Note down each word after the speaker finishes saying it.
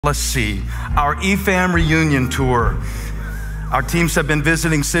Let's see, our EFAM reunion tour. Our teams have been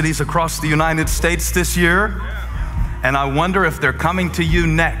visiting cities across the United States this year, and I wonder if they're coming to you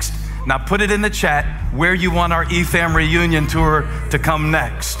next. Now put it in the chat where you want our EFAM reunion tour to come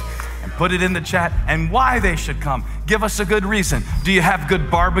next. And put it in the chat and why they should come. Give us a good reason. Do you have good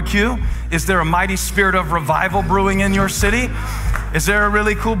barbecue? Is there a mighty spirit of revival brewing in your city? Is there a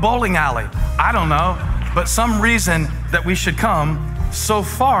really cool bowling alley? I don't know, but some reason that we should come. So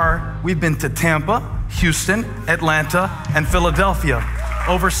far, we've been to Tampa, Houston, Atlanta, and Philadelphia.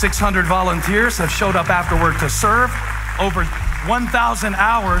 Over 600 volunteers have showed up afterward to serve. Over 1,000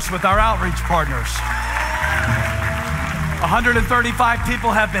 hours with our outreach partners. 135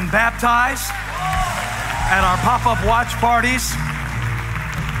 people have been baptized at our pop-up watch parties.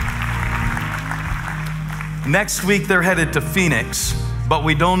 Next week, they're headed to Phoenix, but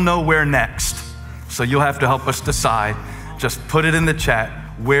we don't know where next. So you'll have to help us decide. Just put it in the chat.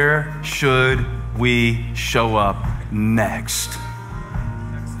 Where should we show up next?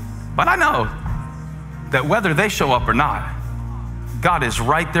 But I know that whether they show up or not, God is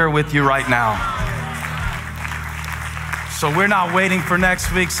right there with you right now. So we're not waiting for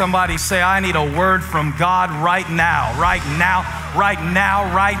next week. Somebody say, I need a word from God right now, right now, right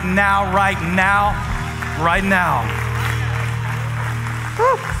now, right now, right now, right now.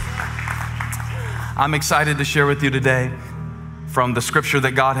 Woo. I'm excited to share with you today from the scripture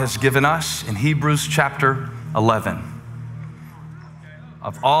that God has given us in Hebrews chapter 11.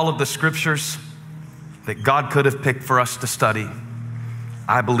 Of all of the scriptures that God could have picked for us to study,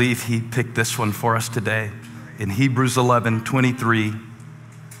 I believe He picked this one for us today in Hebrews 11, 23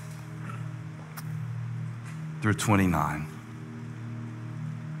 through 29.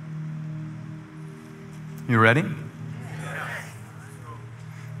 You ready?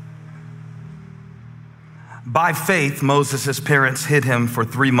 By faith, Moses' parents hid him for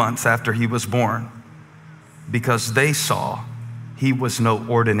 3 months after he was born because they saw he was no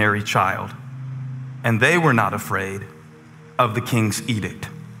ordinary child, and they were not afraid of the king's edict.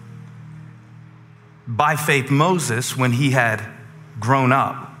 By faith, Moses, when he had grown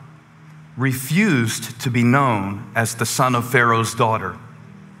up, refused to be known as the son of Pharaoh's daughter.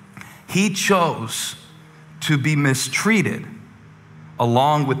 He chose to be mistreated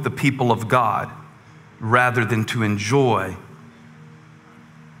along with the people of God rather than to enjoy.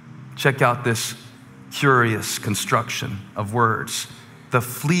 Check out this curious construction of words. The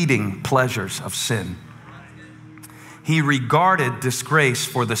fleeting pleasures of sin. He regarded disgrace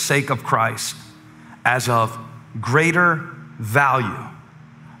for the sake of Christ as of greater value,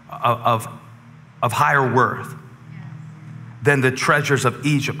 of higher worth than the treasures of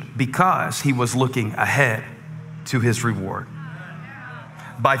Egypt, because he was looking ahead to his reward.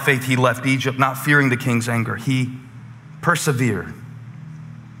 By faith, he left Egypt, not fearing the king's anger. He persevered.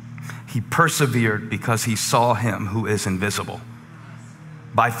 He persevered because he saw him who is invisible.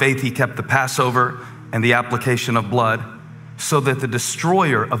 By faith, he kept the Passover and the application of blood so that the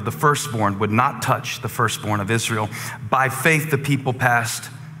destroyer of the firstborn would not touch the firstborn of Israel. By faith, the people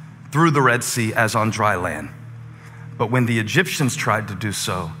passed through the Red Sea as on dry land. But when the Egyptians tried to do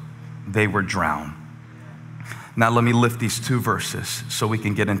so, they were drowned. Now let me lift these 2 verses so we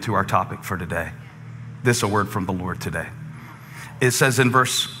can get into our topic for today. This is a word from the Lord today. It says in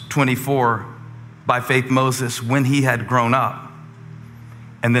verse 24, by faith Moses, when he had grown up.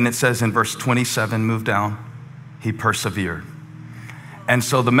 And then it says in verse 27, move down, he persevered. And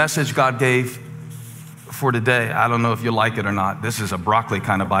so the message God gave for today, I don't know if you like it or not. This is a broccoli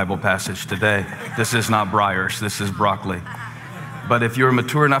kind of Bible passage today. This is not briars, this is broccoli. But if you're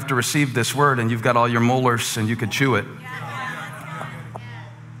mature enough to receive this word and you've got all your molars and you could chew it,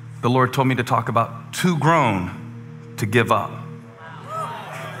 the Lord told me to talk about too grown to give up.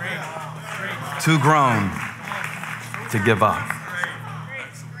 Too grown to give up.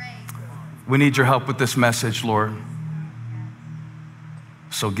 We need your help with this message, Lord.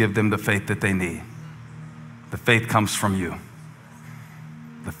 So give them the faith that they need. The faith comes from you.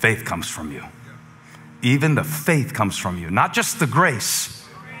 The faith comes from you. Even the faith comes from you, not just the grace.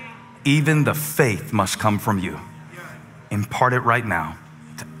 Even the faith must come from you. Impart it right now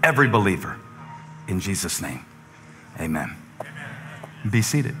to every believer in Jesus' name. Amen. Be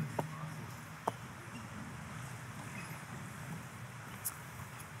seated.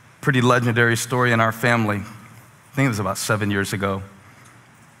 Pretty legendary story in our family. I think it was about 7 years ago.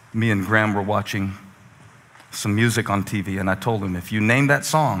 Me and Graham were watching some music on TV, and I told him, if you name that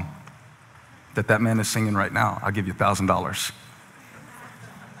song that man is singing right now, I'll give you $1,000.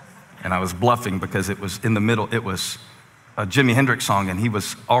 And I was bluffing because it was in the middle. It was a Jimi Hendrix song, and he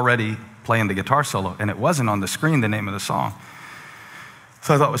was already playing the guitar solo, and it wasn't on the screen, the name of the song.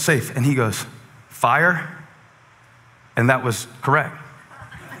 So I thought it was safe. And he goes, fire? And that was correct.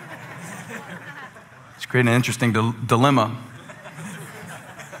 It's creating an interesting dilemma.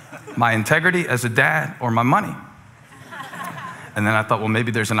 My integrity as a dad or my money? And then I thought, well,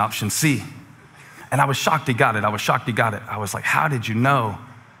 maybe there's an option C. And I was shocked he got it. I was like, how did you know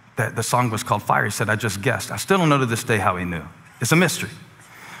that the song was called Fire? He said, I just guessed. I still don't know to this day how he knew. It's a mystery.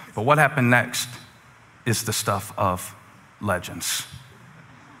 But what happened next is the stuff of legends.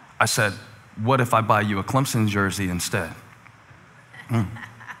 I said, what if I buy you a Clemson jersey instead?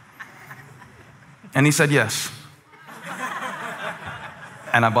 And he said yes.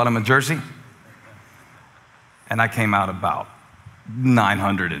 And I bought him a jersey, and I came out about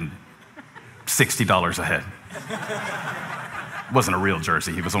 $960 ahead. It wasn't a real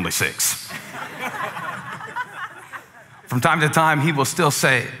jersey, he was only 6. From time to time, he will still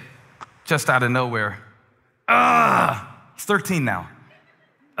say, just out of nowhere, he's 13 now.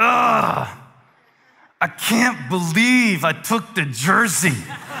 I can't believe I took the jersey.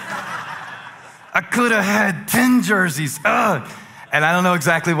 I could have had 10 jerseys. And I don't know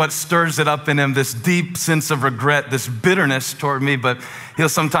exactly what stirs it up in him, this deep sense of regret, this bitterness toward me, but he'll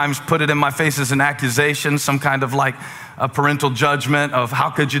sometimes put it in my face as an accusation, some kind of like a parental judgment of how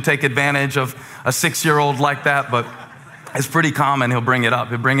could you take advantage of a 6-year-old like that, but it's pretty common. He'll bring it up.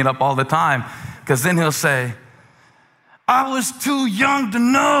 He'll bring it up all the time, because then he'll say, I was too young to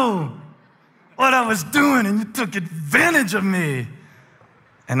know what I was doing, and you took advantage of me.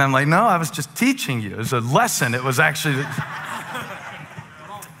 And I'm like, no, I was just teaching you. It was a lesson. It was actually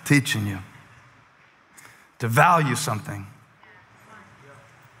teaching you to value something.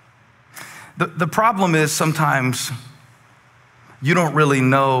 The problem is sometimes you don't really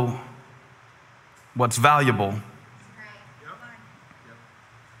know what's valuable.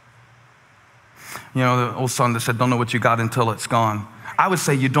 You know, the old song that said, don't know what you got until it's gone. I would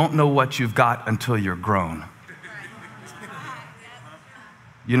say you don't know what you've got until you're grown.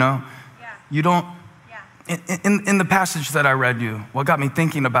 You know? You don't. In the passage that I read you, what got me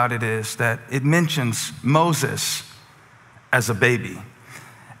thinking about it is that it mentions Moses as a baby.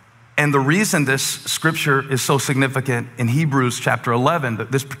 And the reason this scripture is so significant in Hebrews chapter 11,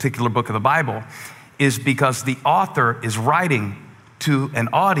 this particular book of the Bible, is because the author is writing to an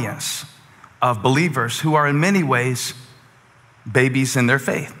audience of believers who are in many ways babies in their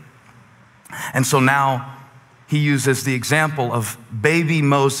faith. And so now he uses the example of baby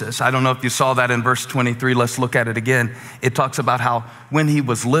Moses. I don't know if you saw that in verse 23. Let's look at it again. It talks about how when he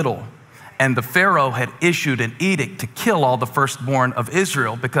was little, and the Pharaoh had issued an edict to kill all the firstborn of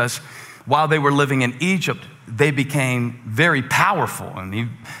Israel, because while they were living in Egypt, they became very powerful. And he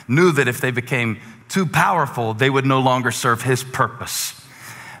knew that if they became too powerful, they would no longer serve his purpose.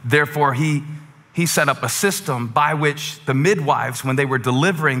 Therefore, he set up a system by which the midwives, when they were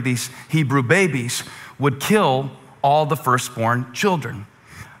delivering these Hebrew babies, would kill all the firstborn children.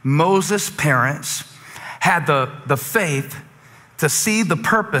 Moses' parents had the faith to see the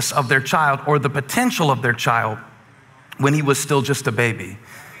purpose of their child, or the potential of their child, when he was still just a baby.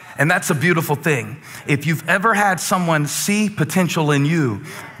 And that's a beautiful thing. If you've ever had someone see potential in you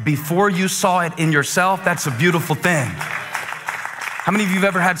before you saw it in yourself, that's a beautiful thing. How many of you have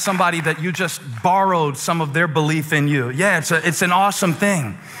ever had somebody that you just borrowed some of their belief in you? Yeah, it's an awesome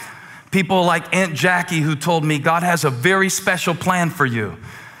thing. People like Aunt Jackie, who told me God has a very special plan for you.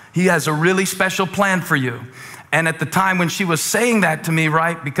 He has a really special plan for you. And at the time when she was saying that to me,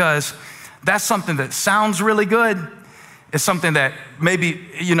 right, because that's something that sounds really good. It's something that maybe,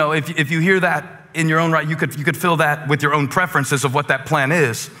 you know, if you hear that in your own right, you could fill that with your own preferences of what that plan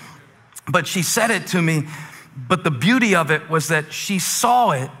is. But she said it to me, but the beauty of it was that she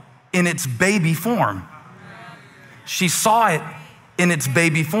saw it in its baby form. She saw it in its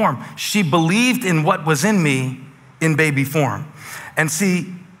baby form. She believed in what was in me in baby form. And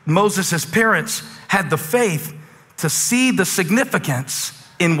see, Moses' parents had the faith to see the significance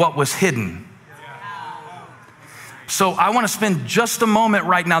in what was hidden. So I want to spend just a moment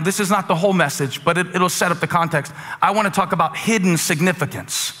right now. This is not the whole message, but it'll set up the context. I want to talk about hidden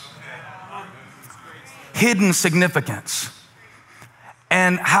significance. Hidden significance.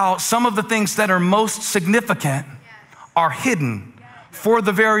 And how some of the things that are most significant are hidden for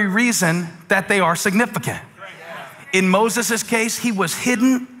the very reason that they are significant. In Moses' case, he was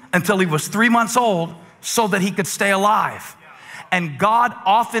hidden until he was 3 months old so that he could stay alive. And God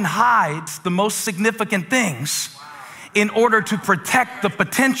often hides the most significant things in order to protect the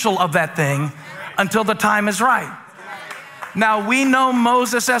potential of that thing until the time is right. Now, we know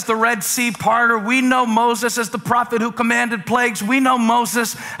Moses as the Red Sea parter. We know Moses as the prophet who commanded plagues. We know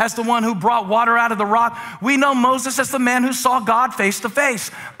Moses as the one who brought water out of the rock. We know Moses as the man who saw God face to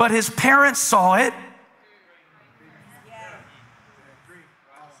face. But his parents saw it.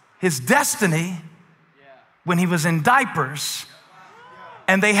 His destiny, when he was in diapers,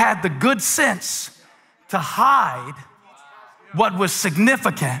 and they had the good sense to hide what was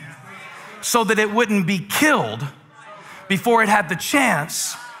significant so that it wouldn't be killed before it had the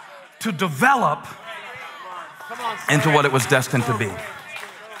chance to develop into what it was destined to be.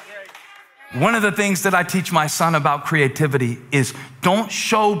 One of the things that I teach my son about creativity is don't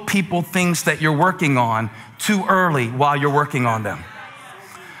show people things that you're working on too early while you're working on them.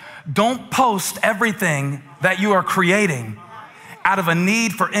 Don't post everything that you are creating out of a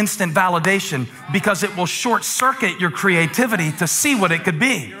need for instant validation, because it will short circuit your creativity to see what it could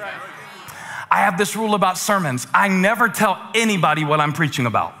be. I have this rule about sermons. I never tell anybody what I'm preaching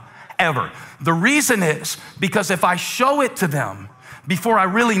about, ever. The reason is because if I show it to them before I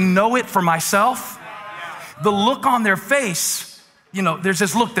really know it for myself, the look on their face, there's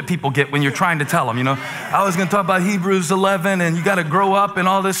this look that people get when you're trying to tell them, I was going to talk about Hebrews 11 and you got to grow up and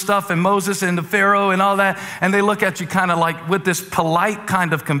all this stuff and Moses and the Pharaoh and all that. And they look at you kind of like with this polite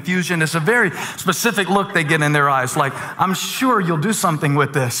kind of confusion. It's a very specific look they get in their eyes. Like, I'm sure you'll do something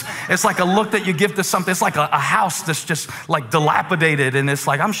with this. It's like a look that you give to something. It's like a house that's just like dilapidated. And it's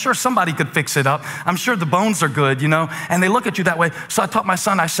like, I'm sure somebody could fix it up. I'm sure the bones are good, and they look at you that way. So I taught my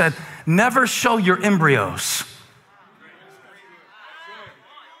son, I said, never show your embryos.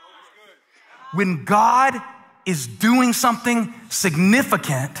 When God is doing something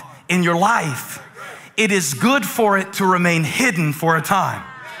significant in your life, it is good for it to remain hidden for a time.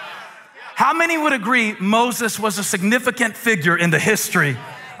 How many would agree Moses was a significant figure in the history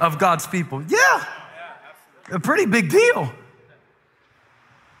of God's people? Yeah, a pretty big deal.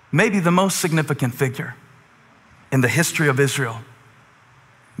 Maybe the most significant figure in the history of Israel.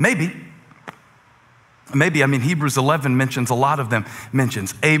 Maybe, Hebrews 11 mentions a lot of them. It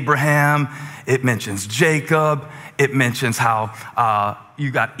mentions Abraham, it mentions Jacob, it mentions how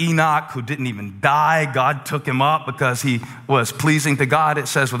you got Enoch who didn't even die. God took him up because he was pleasing to God. It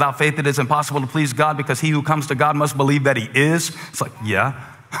says, without faith it is impossible to please God because he who comes to God must believe that he is. It's like, yeah,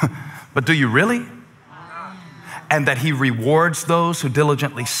 but do you really? And that he rewards those who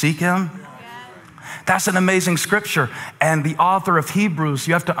diligently seek him. That's an amazing scripture. And the author of Hebrews,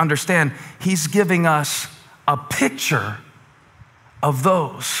 you have to understand, he's giving us a picture of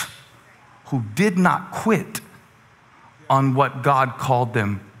those who did not quit on what God called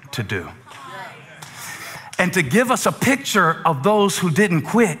them to do. And to give us a picture of those who didn't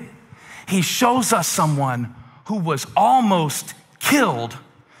quit, he shows us someone who was almost killed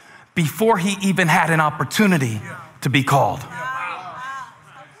before he even had an opportunity to be called.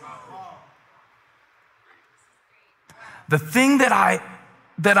 The thing that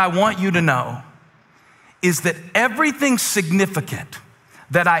I want you to know is that everything significant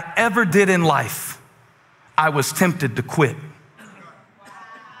that I ever did in life, I was tempted to quit.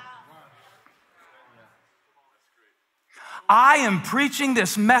 I am preaching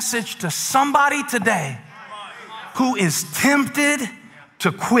this message to somebody today who is tempted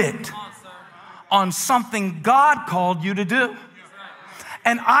to quit on something God called you to do.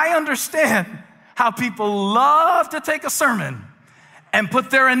 And I understand how people love to take a sermon and put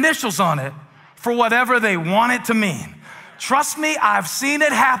their initials on it for whatever they want it to mean. Trust me, I've seen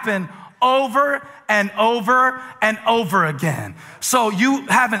it happen over and over and over again. So you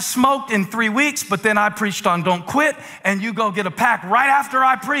haven't smoked in 3 weeks, but then I preached on don't quit, and you go get a pack right after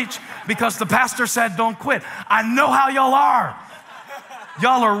I preach because the pastor said don't quit. I know how y'all are.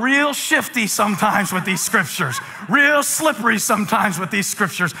 Y'all are real shifty sometimes with these scriptures, real slippery sometimes with these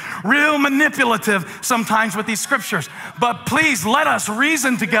scriptures, real manipulative sometimes with these scriptures. But please let us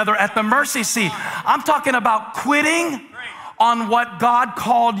reason together at the mercy seat. I'm talking about quitting on what God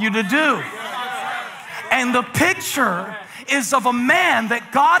called you to do. And the picture is of a man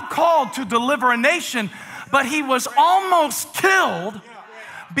that God called to deliver a nation, but he was almost killed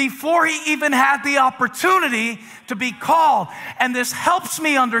before he even had the opportunity to be called. And this helps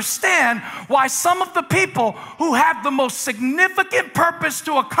me understand why some of the people who have the most significant purpose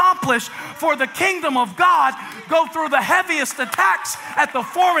to accomplish for the kingdom of God go through the heaviest attacks at the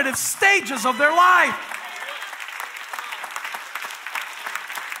formative stages of their life.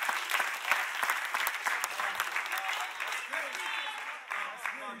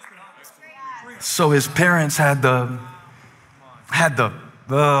 So his parents had the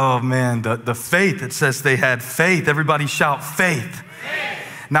faith. It says they had faith. Everybody shout faith.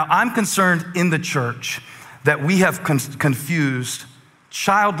 Faith. Now I'm concerned in the church that we have confused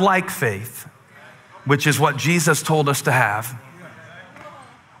childlike faith, which is what Jesus told us to have,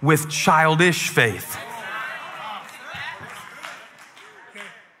 with childish faith.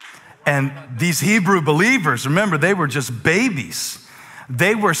 And these Hebrew believers, remember, they were just babies.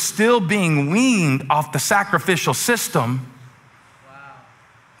 They were still being weaned off the sacrificial system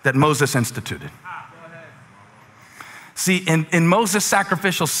that Moses instituted. See, in Moses'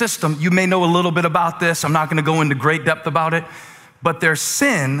 sacrificial system, you may know a little bit about this. I'm not going to go into great depth about it, but their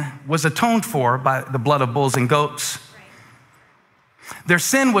sin was atoned for by the blood of bulls and goats. Their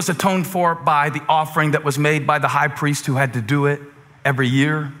sin was atoned for by the offering that was made by the high priest who had to do it every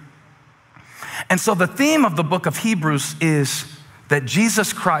year. And so the theme of the book of Hebrews is that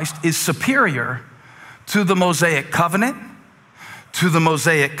Jesus Christ is superior to the Mosaic covenant, to the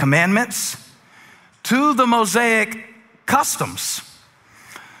Mosaic commandments, to the Mosaic customs.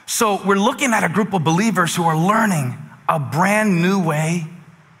 So we're looking at a group of believers who are learning a brand new way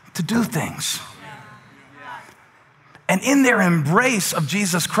to do things. And in their embrace of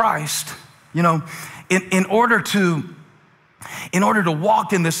Jesus Christ, you know, in order to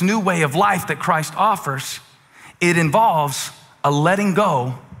walk in this new way of life that Christ offers, it involves a letting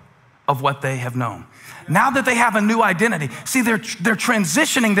go of what they have known. Now that they have a new identity, see, they're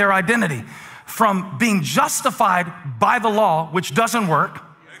transitioning their identity from being justified by the law, which doesn't work.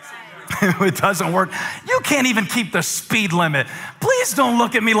 It doesn't work. You can't even keep the speed limit. Please don't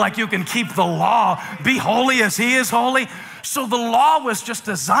look at me like you can keep the law. Be holy as he is holy. So the law was just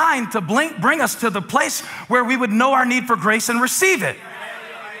designed to bring us to the place where we would know our need for grace and receive it.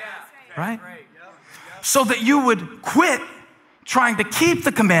 Right? So that you would quit trying to keep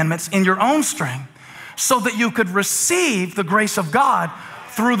the commandments in your own strength so that you could receive the grace of God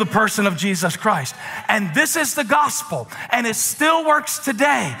through the person of Jesus Christ. And this is the gospel, and it still works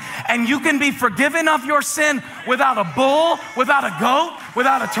today. And you can be forgiven of your sin without a bull, without a goat,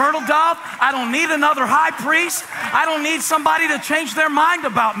 without a turtle dove. I don't need another high priest. I don't need somebody to change their mind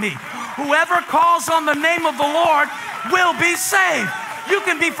about me. Whoever calls on the name of the Lord will be saved. You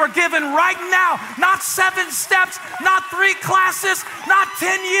can be forgiven right now. Not 7 steps, not 3 classes, not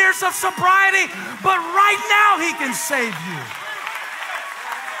 10 years of sobriety, but right now he can save you.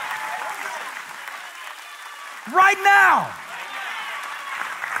 Right now.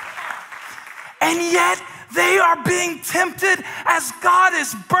 And yet they are being tempted as God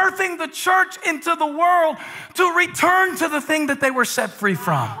is birthing the church into the world to return to the thing that they were set free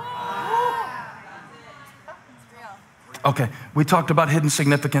from. Okay, we talked about hidden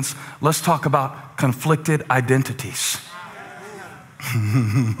significance. Let's talk about conflicted identities.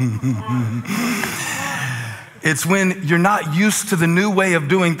 It's when you're not used to the new way of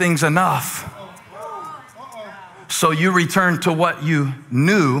doing things enough. So you return to what you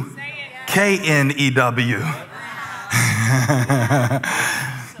knew, K-N-E-W.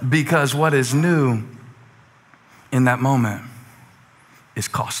 Because what is new in that moment is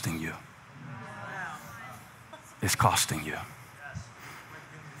costing you. It's costing you.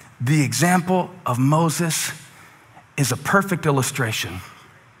 The example of Moses is a perfect illustration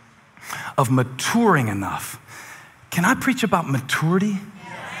of maturing enough. Can I preach about maturity?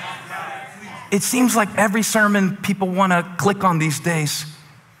 It seems like every sermon people want to click on these days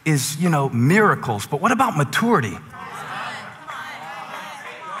is, miracles. But what about maturity?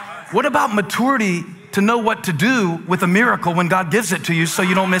 What about maturity to know what to do with a miracle when God gives it to you so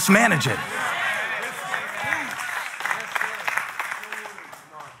you don't mismanage it?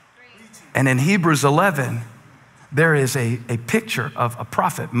 And in Hebrews 11, there is a picture of a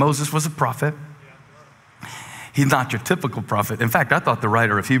prophet. Moses was a prophet. He's not your typical prophet. In fact, I thought the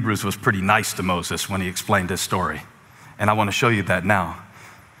writer of Hebrews was pretty nice to Moses when he explained his story. And I want to show you that now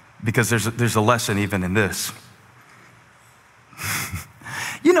because there's a lesson even in this.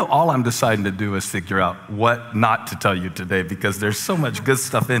 All I'm deciding to do is figure out what not to tell you today because there's so much good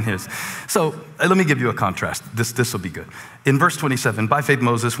stuff in here. So let me give you a contrast. This will be good. In verse 27, by faith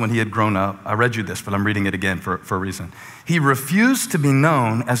Moses, when he had grown up, I read you this, but I'm reading it again for a reason. He refused to be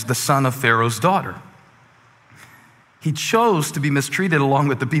known as the son of Pharaoh's daughter. He chose to be mistreated along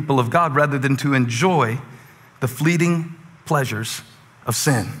with the people of God rather than to enjoy the fleeting pleasures of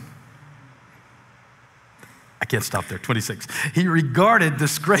sin. I can't stop there, 26. He regarded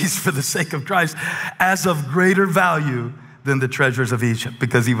disgrace for the sake of Christ as of greater value than the treasures of Egypt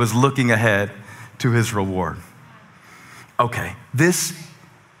because he was looking ahead to his reward. Okay, this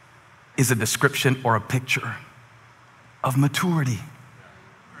is a description or a picture of maturity.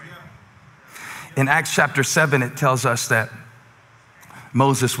 In Acts chapter 7, it tells us that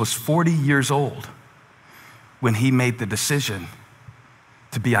Moses was 40 years old when he made the decision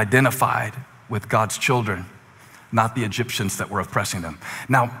to be identified with God's children, not the Egyptians that were oppressing them.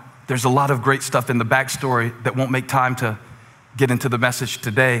 Now, there's a lot of great stuff in the backstory that won't make time to get into the message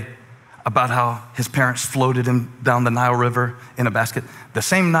today about how his parents floated him down the Nile River in a basket. The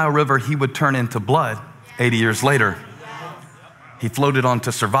same Nile River he would turn into blood 80 years later. He floated on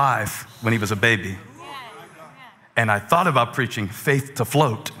to survive when he was a baby. And I thought about preaching faith to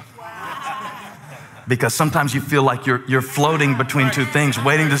float, because sometimes you feel like you're floating between two things,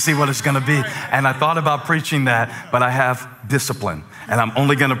 waiting to see what it's gonna be. And I thought about preaching that, but I have discipline, and I'm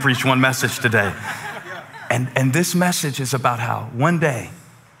only gonna preach one message today. And this message is about how one day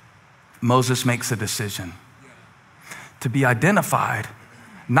Moses makes a decision to be identified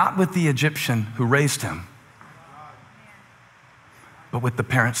not with the Egyptian who raised him, but with the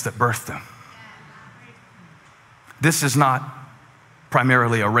parents that birthed him. This is not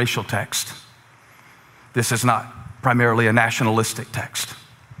primarily a racial text. This is not primarily a nationalistic text.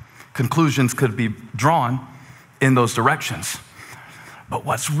 Conclusions could be drawn in those directions. But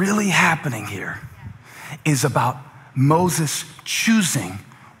what's really happening here is about Moses choosing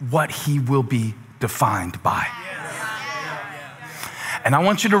what he will be defined by. And I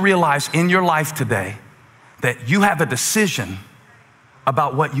want you to realize in your life today that you have a decision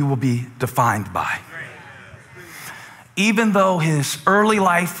about what you will be defined by. Even though his early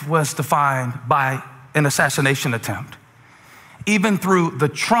life was defined by an assassination attempt, even through the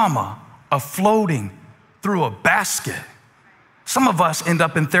trauma of floating through a basket. Some of us end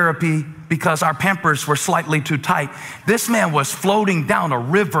up in therapy because our pampers were slightly too tight. This man was floating down a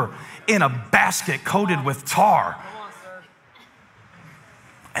river in a basket coated with tar.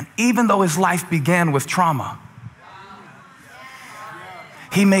 And even though his life began with trauma,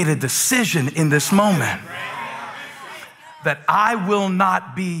 he made a decision in this moment that I will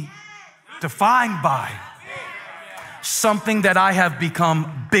not be defined by something that I have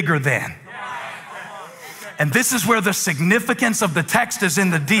become bigger than. And this is where the significance of the text is in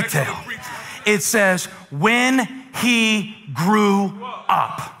the detail. It says, when he grew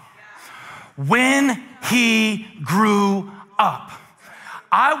up. When he grew up.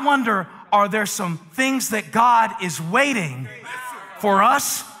 I wonder, are there some things that God is waiting for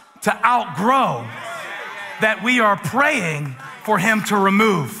us to outgrow that we are praying for him to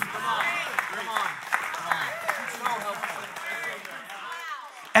remove?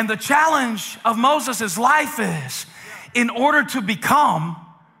 And the challenge of Moses' life is, in order to become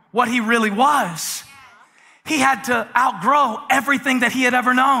what he really was, he had to outgrow everything that he had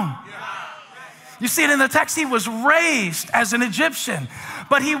ever known. You see it in the text. He was raised as an Egyptian,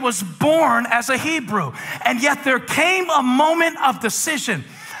 but he was born as a Hebrew. And yet there came a moment of decision.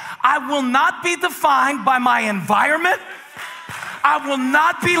 I will not be defined by my environment. I will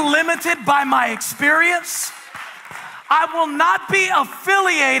not be limited by my experience. I will not be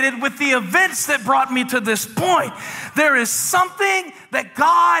affiliated with the events that brought me to this point. There is something that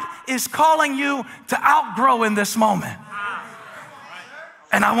God is calling you to outgrow in this moment.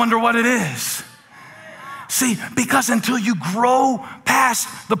 And I wonder what it is. See, because until you grow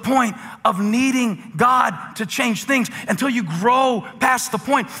past the point of needing God to change things, until you grow past the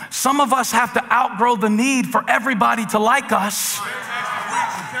point, some of us have to outgrow the need for everybody to like us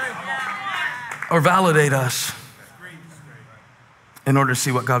or validate us in order to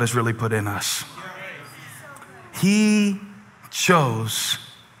see what God has really put in us. He chose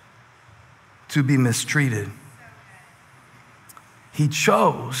to be mistreated. He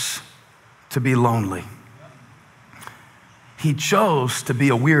chose to be lonely. He chose to be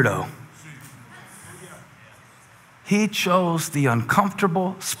a weirdo. He chose the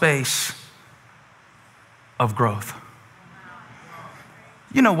uncomfortable space of growth.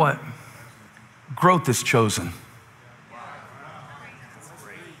 You know what? Growth is chosen.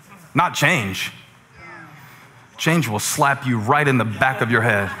 Not change. Change will slap you right in the back of your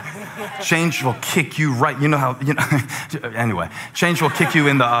head. Change will kick you right, anyway, change will kick you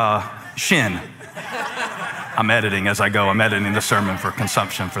in the shin. I'm editing as I go. I'm editing the sermon for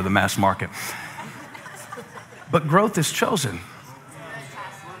consumption for the mass market. But growth is chosen.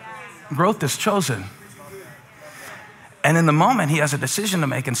 Growth is chosen. And in the moment, he has a decision to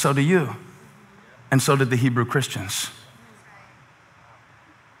make, and so do you. And so did the Hebrew Christians.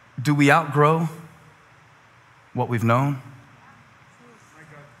 Do we outgrow what we've known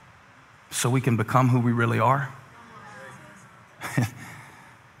so we can become who we really are?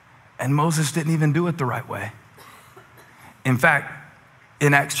 And Moses didn't even do it the right way. In fact,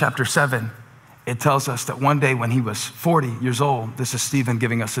 in Acts chapter 7, it tells us that one day when he was 40 years old, this is Stephen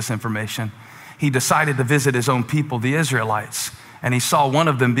giving us this information, he decided to visit his own people, the Israelites, and he saw one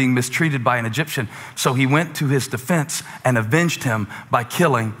of them being mistreated by an Egyptian. So he went to his defense and avenged him by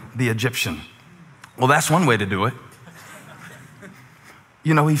killing the Egyptian. Well, that's one way to do it.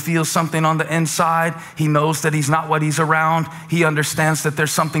 You know, he feels something on the inside. He knows that he's not what he's around. He understands that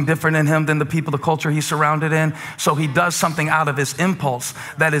there's something different in him than the people, the culture he's surrounded in. So he does something out of his impulse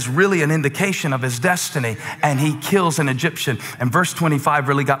that is really an indication of his destiny, and he kills an Egyptian. And verse 25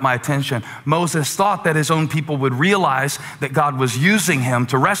 really got my attention. Moses thought that his own people would realize that God was using him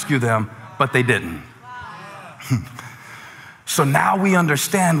to rescue them, but they didn't. So now we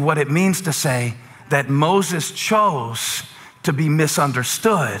understand what it means to say that Moses chose to be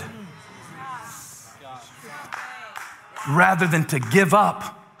misunderstood rather than to give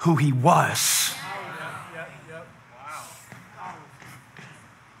up who he was.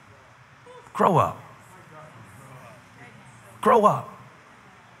 Grow up. Grow up.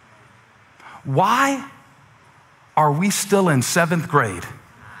 Why are we still in 7th grade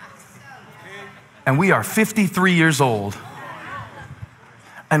and we are 53 years old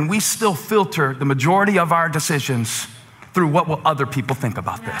and we still filter the majority of our decisions through what will other people think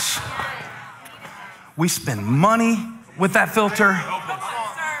about this? We spend money with that filter.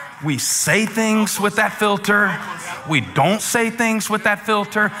 We say things with that filter. We don't say things with that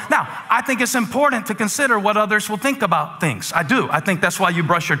filter. Now, I think it's important to consider what others will think about things. I do. I think that's why you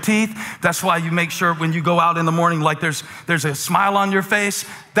brush your teeth. That's why you make sure when you go out in the morning, like there's a smile on your face.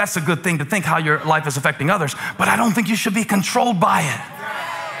 That's a good thing to think how your life is affecting others. But I don't think you should be controlled by it.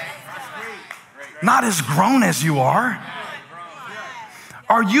 Not as grown as you are.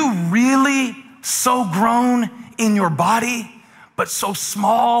 Are you really so grown in your body, but so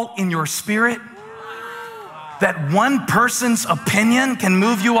small in your spirit that one person's opinion can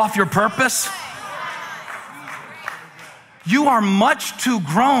move you off your purpose? You are much too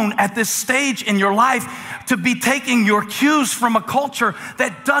grown at this stage in your life to be taking your cues from a culture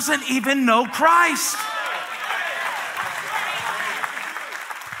that doesn't even know Christ.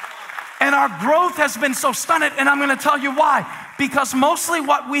 And our growth has been so stunted, and I'm going to tell you why. Because mostly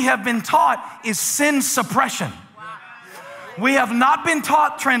what we have been taught is sin suppression. We have not been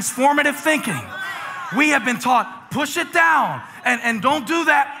taught transformative thinking. We have been taught push it down and don't do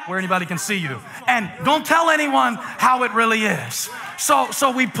that where anybody can see you. And don't tell anyone how it really is.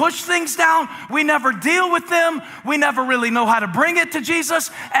 So we push things down. We never deal with them. We never really know how to bring it to Jesus.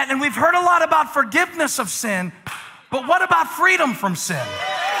 And we've heard a lot about forgiveness of sin. But what about freedom from sin?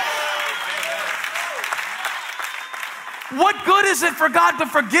 What good is it for God to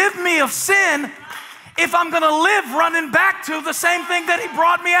forgive me of sin if I'm going to live running back to the same thing that he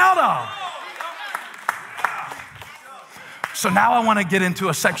brought me out of? So now I want to get into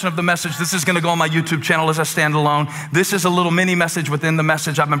a section of the message. This is going to go on my YouTube channel as a standalone. This is a little mini message within the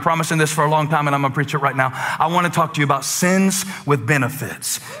message. I've been promising this for a long time, and I'm going to preach it right now. I want to talk to you about sins with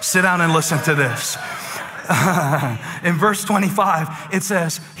benefits. Sit down and listen to this. In verse 25, it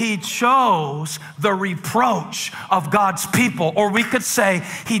says, he chose the reproach of God's people, or we could say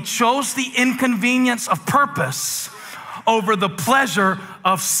he chose the inconvenience of purpose over the pleasure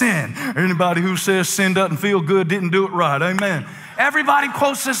of sin. Anybody who says sin doesn't feel good didn't do it right. Amen. Everybody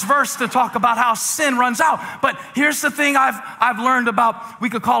quotes this verse to talk about how sin runs out. But here's the thing I've learned about, we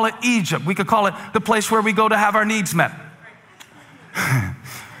could call it Egypt. We could call it the place where we go to have our needs met.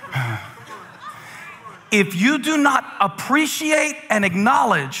 If you do not appreciate and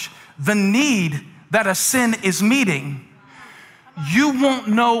acknowledge the need that a sin is meeting, you won't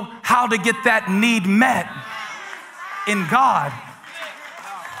know how to get that need met in God,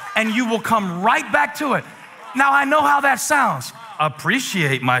 and you will come right back to it. Now, I know how that sounds.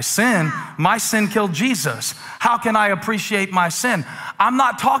 Appreciate my sin. My sin killed Jesus. How can I appreciate my sin? I'm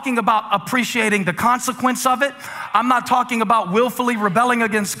not talking about appreciating the consequence of it. I'm not talking about willfully rebelling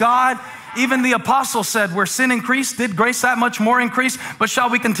against God. Even the apostle said, where sin increased, did grace that much more increase? But shall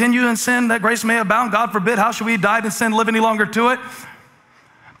we continue in sin that grace may abound? God forbid. How shall we die in sin, live any longer to it?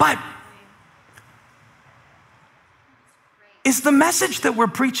 But is the message that we're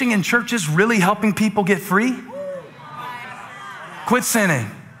preaching in churches really helping people get free? Quit sinning.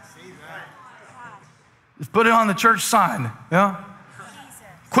 Just put it on the church sign. Yeah?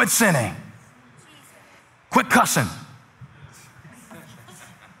 Quit sinning. Quit cussing.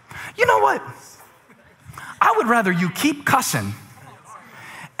 You know what? I would rather you keep cussing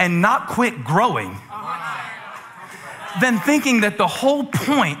and not quit growing than thinking that the whole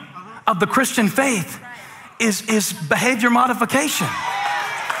point of the Christian faith is behavior modification.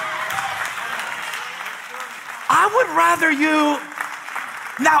 I would rather you,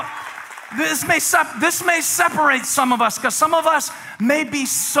 now this may separate some of us, because some of us may be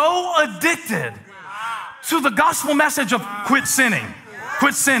so addicted to the gospel message of quit sinning,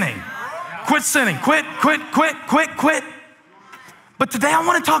 quit sinning, quit sinning, quit. But today I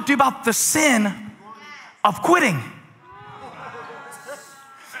want to talk to you about the sin of quitting.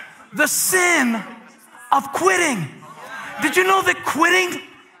 The sin of quitting. Did you know that quitting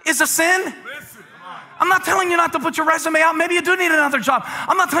is a sin? I'm not telling you not to put your resume out. Maybe you do need another job.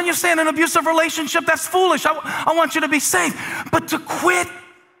 I'm not telling you to stay in an abusive relationship. That's foolish. I want you to be safe. But to quit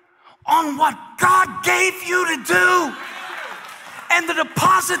on what God gave you to do and the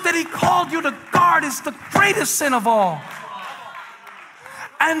deposit that he called you to guard is the greatest sin of all.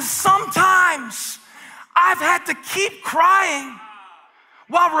 And sometimes I've had to keep crying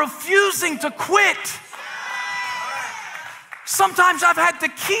while refusing to quit. Sometimes I've had to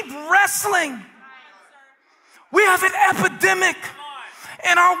keep wrestling. We have an epidemic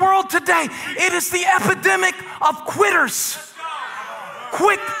in our world today. It is the epidemic of quitters.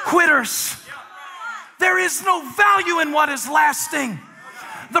 Quick quitters. There is no value in what is lasting.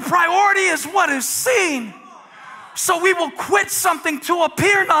 The priority is what is seen. So we will quit something to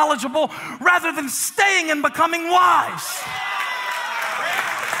appear knowledgeable rather than staying and becoming wise.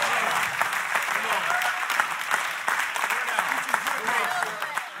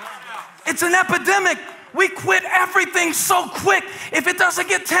 It's an epidemic. We quit everything so quick. If it doesn't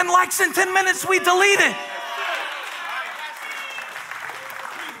get 10 likes in 10 minutes, we delete it.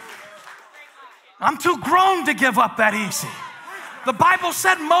 I'm too grown to give up that easy. The Bible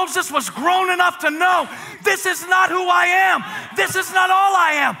said Moses was grown enough to know this is not who I am. This is not all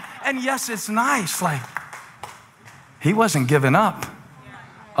I am. And yes, it's nice. Like, he wasn't giving up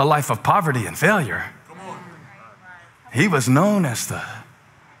a life of poverty and failure. He was known as the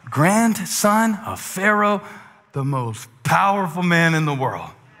grandson of Pharaoh, the most powerful man in the world.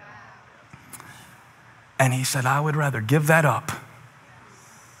 And he said, I would rather give that up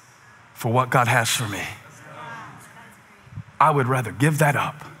for what God has for me. I would rather give that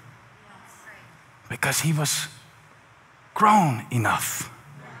up because he was grown enough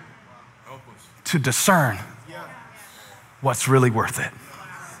to discern what's really worth it.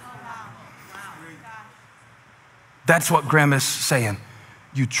 That's what Graham is saying.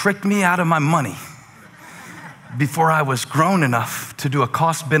 You tricked me out of my money before I was grown enough to do a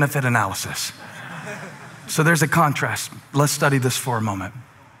cost-benefit analysis. So there's a contrast. Let's study this for a moment.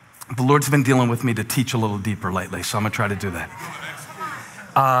 The Lord's been dealing with me to teach a little deeper lately, so I'm gonna try to do that.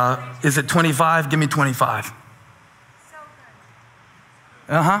 Is it 25? Give me 25.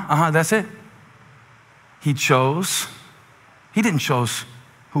 That's it. He didn't choose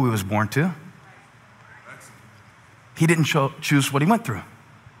who he was born to. He didn't choose what he went through.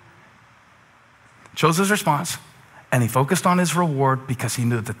 Chose his response, and he focused on his reward because he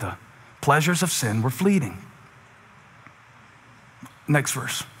knew that the pleasures of sin were fleeting. Next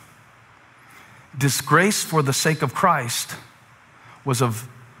verse. Disgrace for the sake of Christ was of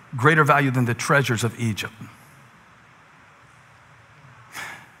greater value than the treasures of Egypt.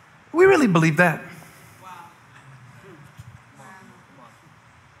 We really believe that.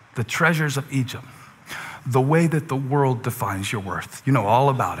 The treasures of Egypt. The way that the world defines your worth. You know all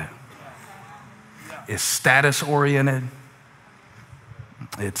about it. It's status oriented.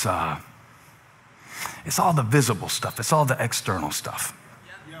 It's all the visible stuff. It's all the external stuff.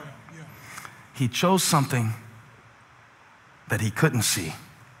 He chose something that he couldn't see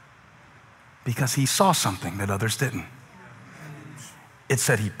because he saw something that others didn't. It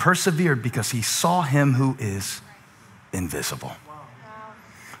said he persevered because he saw him who is invisible.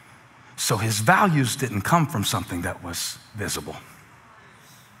 So his values didn't come from something that was visible.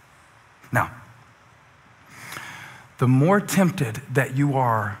 Now, the more tempted that you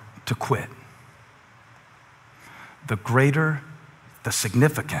are to quit, the greater the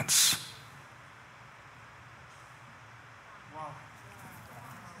significance.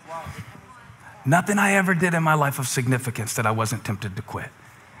 Nothing I ever did in my life of significance that I wasn't tempted to quit.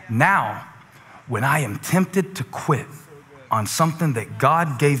 Now, when I am tempted to quit on something that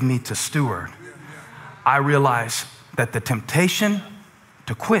God gave me to steward, I realize that the temptation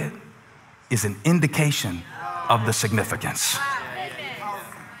to quit is an indication of the significance.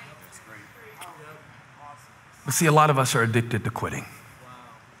 But see, a lot of us are addicted to quitting.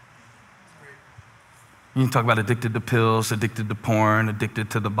 You can talk about addicted to pills, addicted to porn, addicted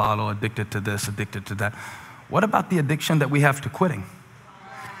to the bottle, addicted to this, addicted to that. What about the addiction that we have to quitting?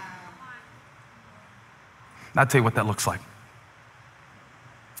 I'll tell you what that looks like.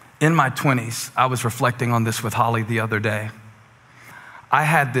 In my 20s, I was reflecting on this with Holly the other day. I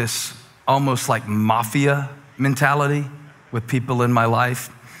had this almost like mafia mentality with people in my life.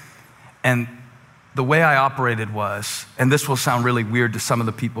 And the way I operated was, and this will sound really weird to some of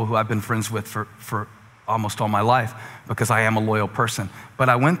the people who I've been friends with for almost all my life, because I am a loyal person. But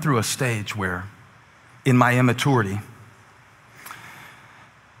I went through a stage where, in my immaturity,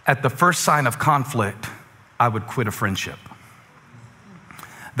 at the first sign of conflict, I would quit a friendship.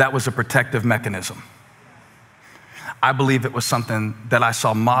 That was a protective mechanism. I believe it was something that I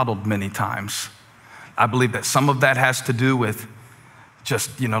saw modeled many times. I believe that some of that has to do with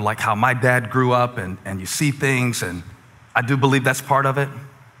just, like how my dad grew up and you see things, and I do believe that's part of it.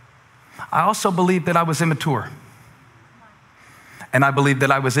 I also believe that I was immature. And I believe that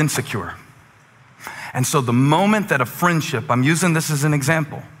I was insecure. And so the moment that a friendship, I'm using this as an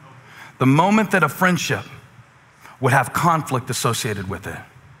example, the moment that a friendship would have conflict associated with it,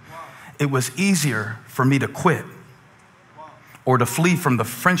 it was easier for me to quit or to flee from the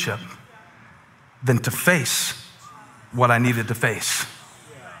friendship than to face what I needed to face.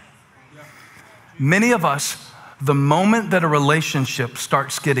 Many of us, the moment that a relationship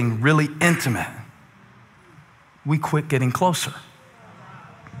starts getting really intimate, we quit getting closer.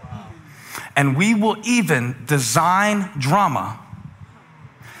 And we will even design drama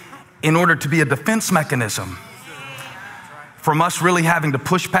in order to be a defense mechanism from us really having to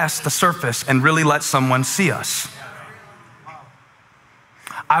push past the surface and really let someone see us.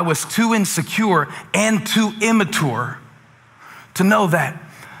 I was too insecure and too immature to know that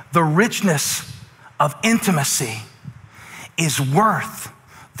the richness of intimacy is worth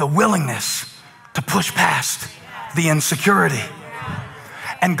the willingness to push past the insecurity.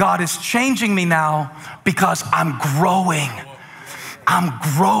 And God is changing me now because I'm growing. I'm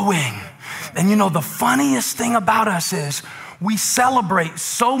growing. And the funniest thing about us is we celebrate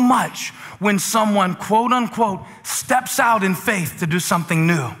so much when someone, quote unquote, steps out in faith to do something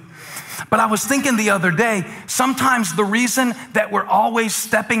new. But I was thinking the other day, sometimes the reason that we're always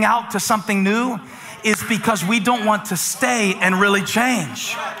stepping out to something new is because we don't want to stay and really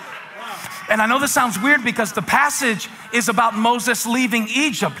change. And I know this sounds weird because the passage is about Moses leaving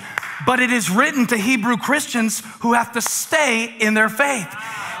Egypt, but it is written to Hebrew Christians who have to stay in their faith.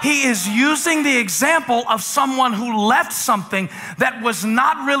 He is using the example of someone who left something that was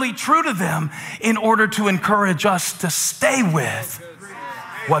not really true to them in order to encourage us to stay with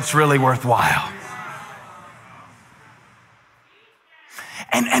what's really worthwhile.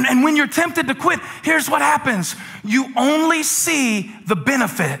 And when you're tempted to quit, here's what happens. You only see the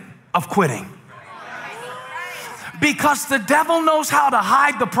benefit of quitting. Because the devil knows how to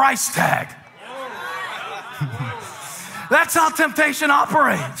hide the price tag. That's how temptation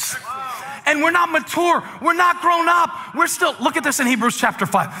operates. And we're not mature. We're not grown up. We're still, look at this in Hebrews chapter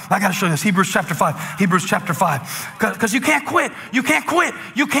 5. I got to show you this. Hebrews chapter 5. Hebrews chapter 5. Because you can't quit. You can't quit.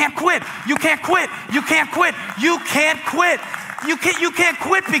 You can't quit. You can't quit. You can't quit. You can't quit. You can't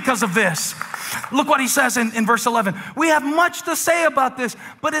quit because of this. Look what he says in verse 11. We have much to say about this,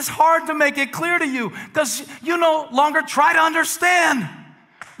 but it's hard to make it clear to you because you no longer try to understand.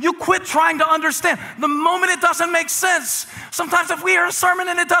 You quit trying to understand. The moment it doesn't make sense. Sometimes if we hear a sermon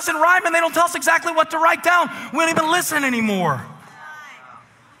and it doesn't rhyme and they don't tell us exactly what to write down, we don't even listen anymore.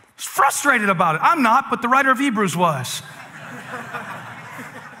 He's frustrated about it. I'm not, but the writer of Hebrews was.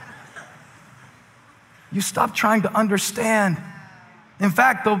 You stop trying to understand. In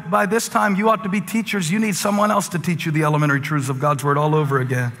fact, though, by this time, you ought to be teachers. You need someone else to teach you the elementary truths of God's word all over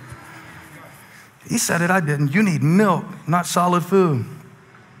again. He said it, I didn't. You need milk, not solid food.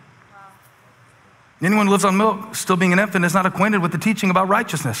 Anyone who lives on milk, still being an infant, is not acquainted with the teaching about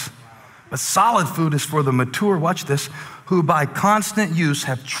righteousness. But solid food is for the mature, watch this, who by constant use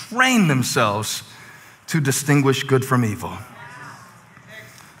have trained themselves to distinguish good from evil.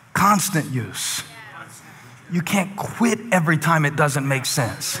 Constant use. You can't quit every time it doesn't make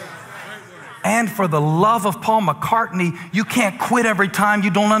sense. And for the love of Paul McCartney, you can't quit every time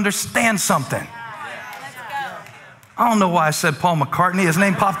you don't understand something. I don't know why I said Paul McCartney. His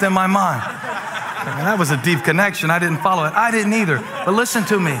name popped in my mind. And that was a deep connection. I didn't follow it. I didn't either. But listen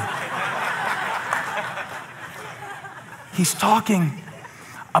to me. He's talking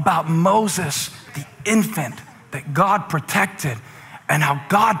about Moses, the infant that God protected, and how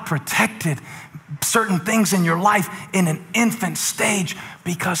God protected certain things in your life in an infant stage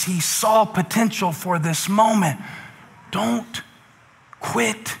because he saw potential for this moment. Don't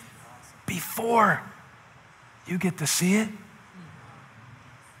quit before you get to see it.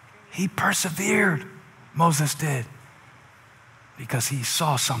 He persevered, Moses did, because he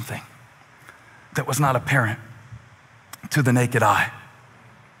saw something that was not apparent to the naked eye.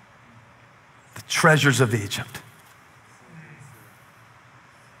 The treasures of Egypt.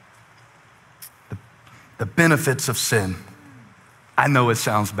 The benefits of sin. I know it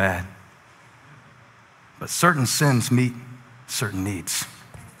sounds bad, but certain sins meet certain needs.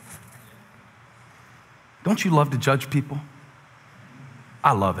 Don't you love to judge people?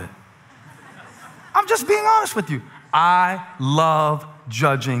 I love it. I'm just being honest with you. I love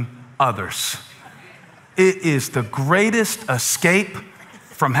judging others. It is the greatest escape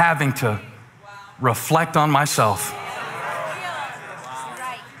from having to reflect on myself.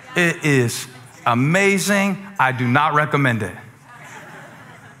 It is amazing. I do not recommend it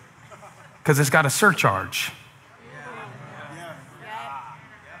because it's got a surcharge.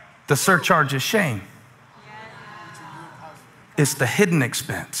 The surcharge is shame. It's the hidden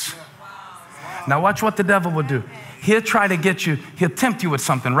expense. Now watch what the devil will do. He'll try to get you, he'll tempt you with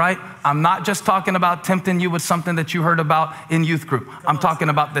something, right? I'm not just talking about tempting you with something that you heard about in youth group. I'm talking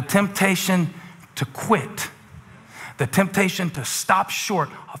about the temptation to quit, the temptation to stop short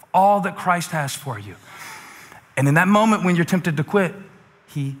of all that Christ has for you. And in that moment when you're tempted to quit,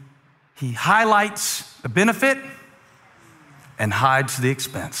 he highlights the benefit and hides the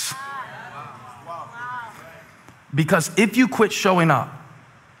expense. Because if you quit showing up,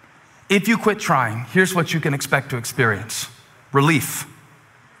 if you quit trying, here's what you can expect to experience: relief.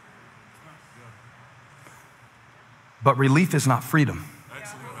 But relief is not freedom.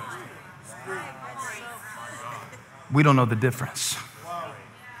 We don't know the difference.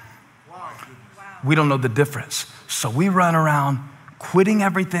 We don't know the difference. So we run around quitting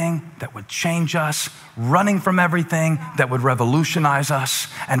everything that would change us, running from everything that would revolutionize us,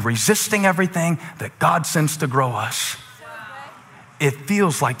 and resisting everything that God sends to grow us. It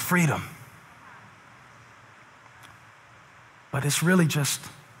feels like freedom. But it's really just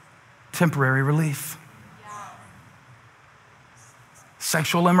temporary relief.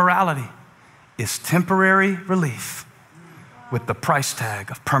 Sexual immorality is temporary relief with the price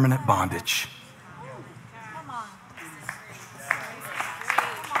tag of permanent bondage.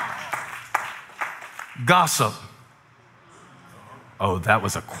 Gossip. Oh, that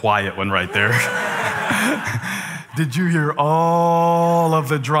was a quiet one right there. Did you hear all of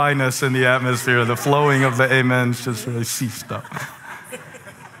the dryness in the atmosphere, the flowing of the amens just really ceased up?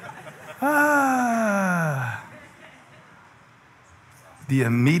 The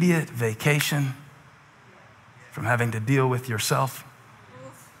immediate vacation from having to deal with yourself.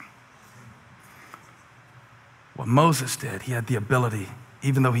 What Moses did, he had the ability,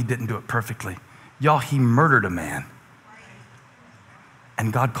 even though he didn't do it perfectly. Y'all, he murdered a man.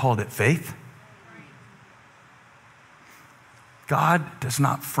 And God called it faith. God does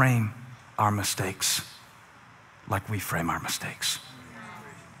not frame our mistakes like we frame our mistakes.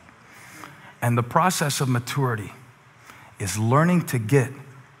 And the process of maturity is learning to get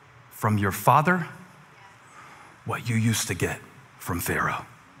from your father what you used to get from Pharaoh.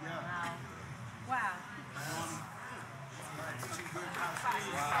 Wow.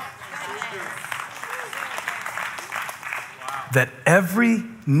 That every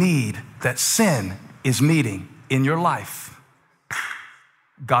need that sin is meeting in your life,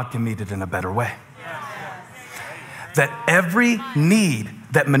 God can meet it in a better way. That every need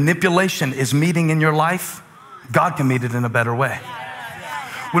that manipulation is meeting in your life, God can meet it in a better way.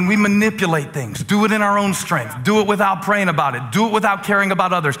 When we manipulate things, do it in our own strength, do it without praying about it, do it without caring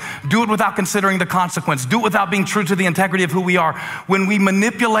about others, do it without considering the consequence, do it without being true to the integrity of who we are. When we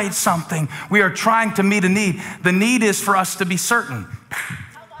manipulate something, we are trying to meet a need. The need is for us to be certain.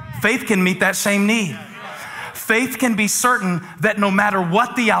 Faith can meet that same need. Faith can be certain that no matter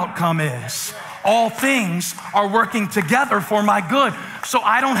what the outcome is, all things are working together for my good. So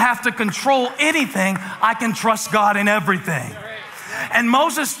I don't have to control anything. I can trust God in everything. And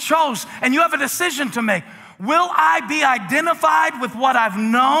Moses chose, and you have a decision to make. Will I be identified with what I've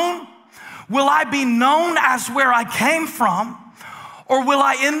known? Will I be known as where I came from? Or will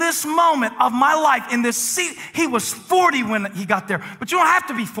I, in this moment of my life, in this seat, he was 40 when he got there, but you don't have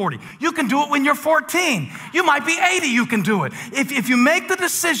to be 40. You can do it when you're 14. You might be 80, you can do it. If you make the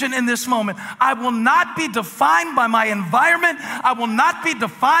decision in this moment, I will not be defined by my environment. I will not be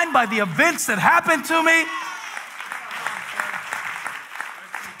defined by the events that happened to me.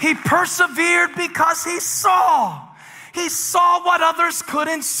 He persevered because he saw. He saw what others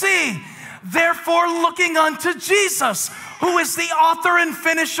couldn't see. Therefore, looking unto Jesus, who is the author and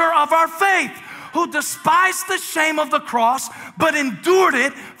finisher of our faith, who despised the shame of the cross, but endured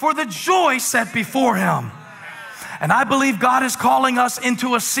it for the joy set before him. And I believe God is calling us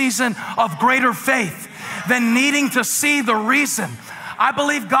into a season of greater faith than needing to see the reason. I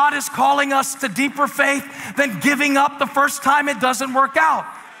believe God is calling us to deeper faith than giving up the first time it doesn't work out.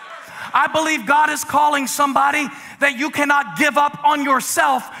 I believe God is calling somebody that you cannot give up on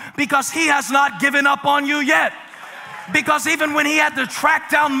yourself because he has not given up on you yet. Because even when he had to track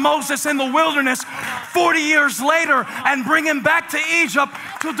down Moses in the wilderness 40 years later and bring him back to Egypt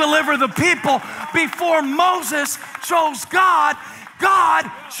to deliver the people, before Moses chose God,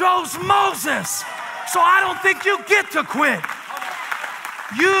 God chose Moses. So I don't think you get to quit.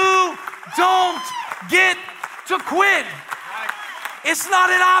 You don't get to quit. It's not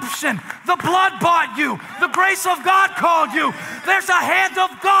an option. The blood bought you. The grace of God called you. There's a hand of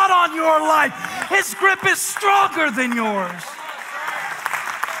God on your life. His grip is stronger than yours.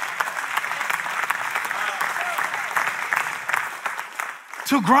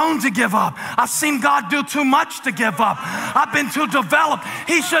 Too grown to give up. I've seen God do too much to give up. I've been too developed.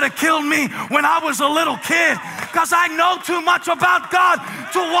 He should have killed me when I was a little kid because I know too much about God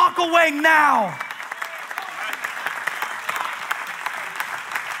to walk away now.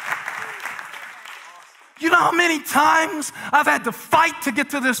 You know how many times I've had to fight to get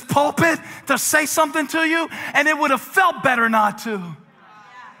to this pulpit to say something to you, and it would have felt better not to.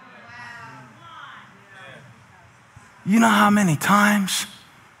 You know how many times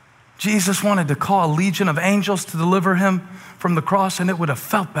Jesus wanted to call a legion of angels to deliver him from the cross, and it would have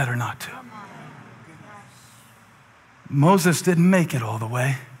felt better not to. Moses didn't make it all the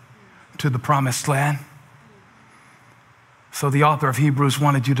way to the promised land. So the author of Hebrews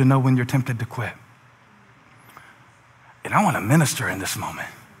wanted you to know when you're tempted to quit. And I want to minister in this moment.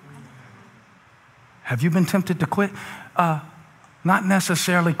 Have you been tempted to quit? Not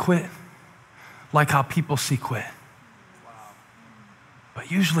necessarily quit like how people see quit.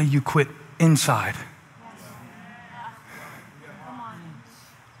 But usually you quit inside.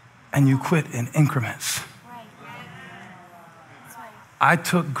 And you quit in increments. I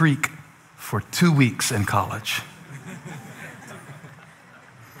took Greek for 2 weeks in college.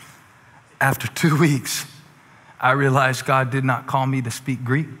 After 2 weeks, I realized God did not call me to speak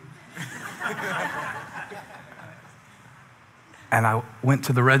Greek. And I went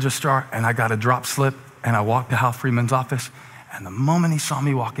to the registrar and I got a drop slip and I walked to Hal Freeman's office. And the moment he saw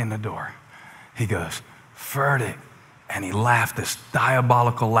me walk in the door, he goes, Furtick. And he laughed this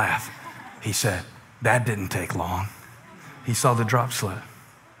diabolical laugh. He said, that didn't take long. He saw the drop slip.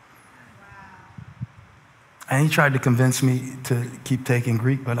 And he tried to convince me to keep taking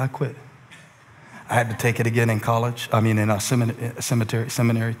Greek, but I quit. I had to take it again in college. In a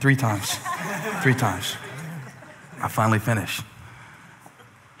seminary 3 times. 3 times. I finally finished.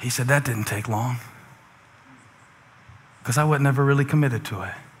 He said, that didn't take long. Because I was never really committed to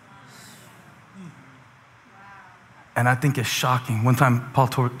it. And I think it's shocking. One time, Paul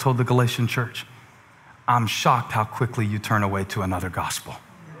told the Galatian church, I'm shocked how quickly you turn away to another gospel.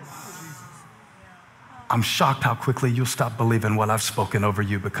 I'm shocked how quickly you'll stop believing what I've spoken over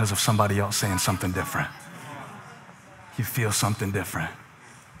you because of somebody else saying something different. You feel something different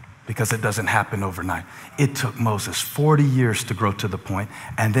because it doesn't happen overnight. It took Moses 40 years to grow to the point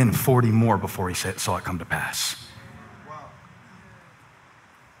and then 40 more before he saw it come to pass.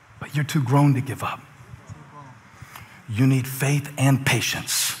 But you're too grown to give up. You need faith and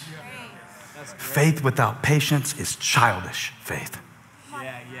patience. Faith without patience is childish faith.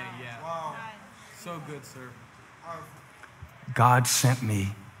 Yeah. Wow. So good, sir. God sent me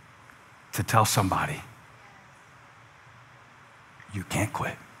to tell somebody, you can't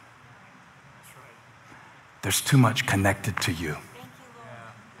quit. There's too much connected to you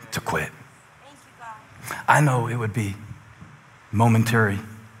to quit. I know it would be momentary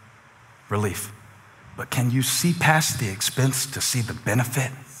relief, but can you see past the expense to see the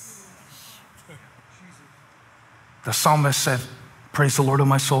benefit? The psalmist said, praise the Lord, O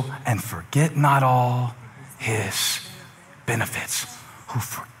my soul, and forget not all his benefits, who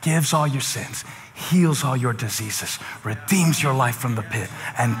forgives all your sins, heals all your diseases, redeems your life from the pit,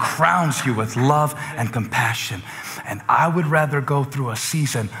 and crowns you with love and compassion. And I would rather go through a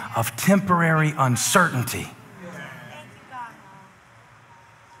season of temporary uncertainty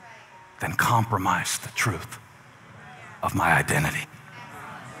than compromise the truth of my identity.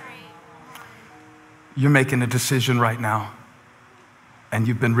 You're making a decision right now, and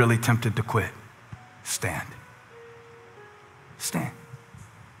you've been really tempted to quit. Stand. Stand.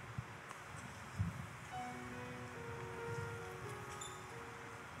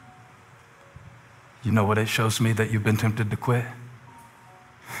 You know what it shows me that you've been tempted to quit?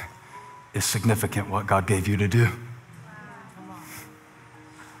 It's significant what God gave you to do.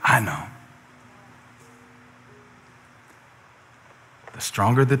 I know. The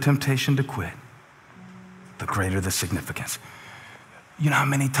stronger the temptation to quit, the greater the significance. You know how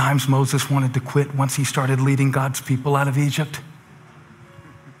many times Moses wanted to quit once he started leading God's people out of Egypt?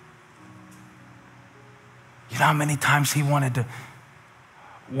 You know how many times he wanted to.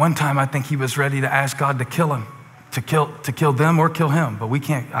 One time I think he was ready to ask God to kill him, to kill them or kill him, but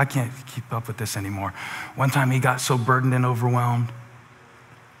I can't keep up with this anymore. One time he got so burdened and overwhelmed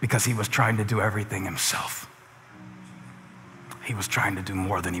because he was trying to do everything himself. He was trying to do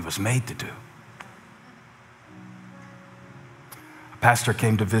more than he was made to do. A pastor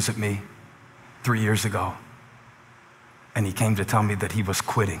came to visit me 3 years ago, and he came to tell me that he was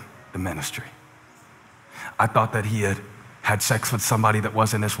quitting the ministry. I thought that he had sex with somebody that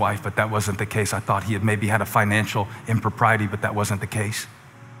wasn't his wife, but that wasn't the case. I thought he had maybe had a financial impropriety, but that wasn't the case.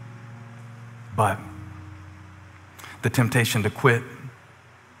 But the temptation to quit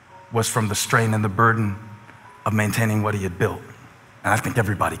was from the strain and the burden of maintaining what he had built. And I think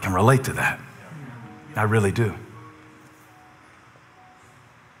everybody can relate to that. I really do.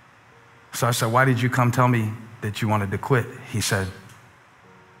 So I said, why did you come tell me that you wanted to quit? He said,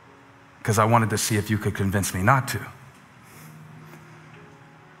 because I wanted to see if you could convince me not to.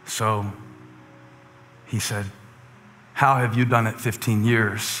 So he said, how have you done it 15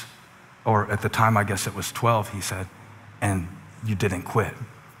 years? Or at the time, I guess it was 12, he said, and you didn't quit.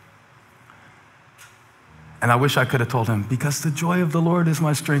 And I wish I could have told him, because the joy of the Lord is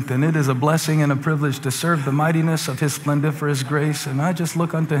my strength, and it is a blessing and a privilege to serve the mightiness of his splendiferous grace, and I just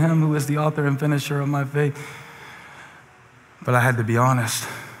look unto him who is the author and finisher of my faith. But I had to be honest.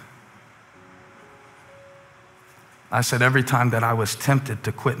 I said every time that I was tempted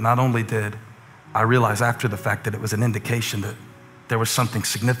to quit, not only did I realize after the fact that it was an indication that there was something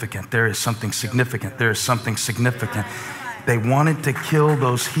significant. There is something significant. There is something significant. They wanted to kill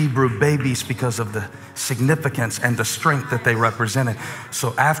those Hebrew babies because of the significance and the strength that they represented.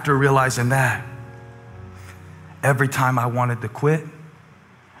 So after realizing that, every time I wanted to quit,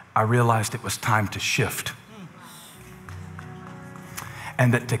 I realized it was time to shift.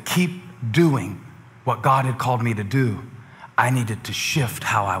 And that to keep doing what God had called me to do, I needed to shift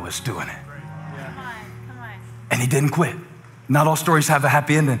how I was doing it. Come on. And he didn't quit. Not all stories have a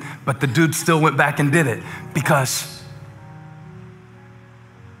happy ending, but the dude still went back and did it because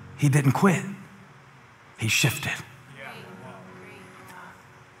he didn't quit. He shifted.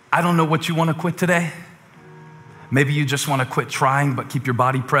 I don't know what you want to quit today. Maybe you just want to quit trying but keep your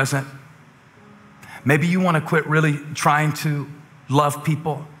body present. Maybe you want to quit really trying to love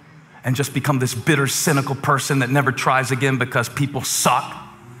people and just become this bitter, cynical person that never tries again because people suck.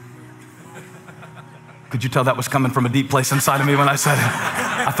 Could you tell that was coming from a deep place inside of me when I said it?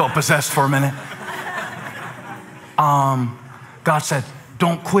 I felt possessed for a minute. God said,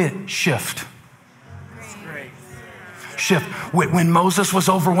 don't quit, shift. Shift. When Moses was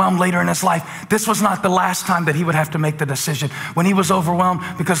overwhelmed later in his life, this was not the last time that he would have to make the decision. When he was overwhelmed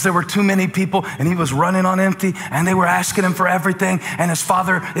because there were too many people and he was running on empty and they were asking him for everything, and his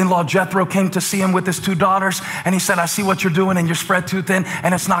father-in-law Jethro came to see him with his 2 daughters, and he said, I see what you're doing and you're spread too thin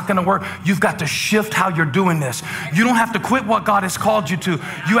and it's not gonna work. You've got to shift how you're doing this. You don't have to quit what God has called you to.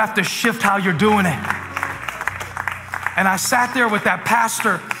 You have to shift how you're doing it. And I sat there with that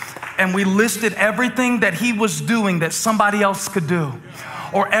pastor and we listed everything that he was doing that somebody else could do,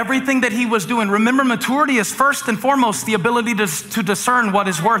 or everything that he was doing. Remember, maturity is first and foremost the ability to discern what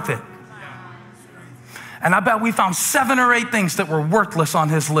is worth it. And I bet we found 7 or 8 things that were worthless on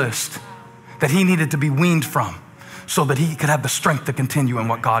his list that he needed to be weaned from so that he could have the strength to continue in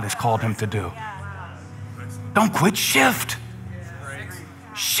what God has called him to do. Don't quit, shift.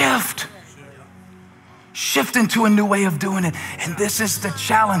 Shift. Shift into a new way of doing it. And this is the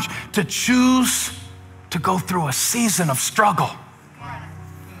challenge, to choose to go through a season of struggle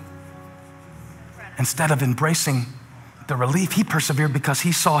instead of embracing the relief. He persevered because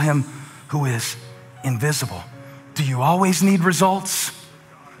he saw him who is invisible. Do you always need results?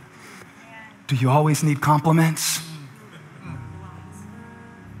 Do you always need compliments?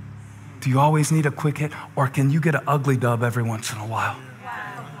 Do you always need a quick hit? Or can you get an ugly dub every once in a while?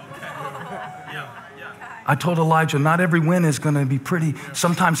 I told Elijah, not every win is going to be pretty.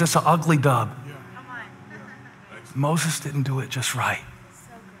 Sometimes it's an ugly dub. Moses didn't do it just right,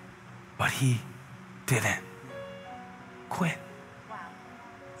 but he didn't quit.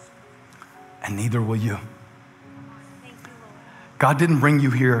 And neither will you. God didn't bring you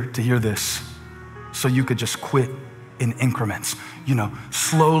here to hear this so you could just quit in increments,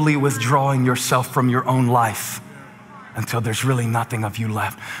 slowly withdrawing yourself from your own life until there's really nothing of you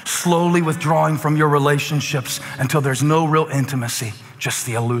left. Slowly withdrawing from your relationships until there's no real intimacy, just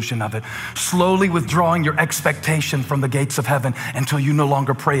the illusion of it. Slowly withdrawing your expectation from the gates of heaven until you no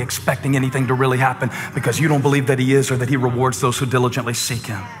longer pray expecting anything to really happen because you don't believe that he is or that he rewards those who diligently seek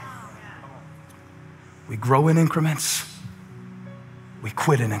him. We grow in increments. We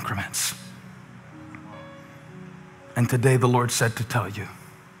quit in increments. And today the Lord said to tell you,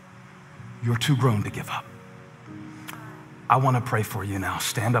 you're too grown to give up. I want to pray for you now.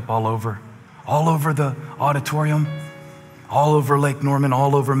 Stand up all over the auditorium, all over Lake Norman,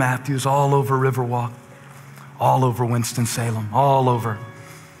 all over Matthews, all over Riverwalk, all over Winston-Salem, all over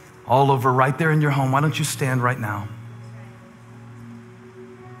right there in your home. Why don't you stand right now?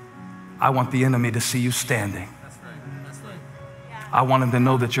 I want the enemy to see you standing. That's right. I want him to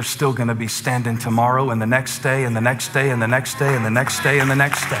know that you're still going to be standing tomorrow and the next day and the next day and the next day and the next day and the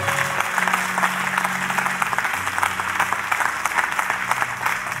next day.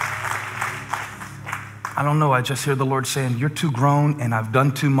 I don't know, I just hear the Lord saying, you're too grown and I've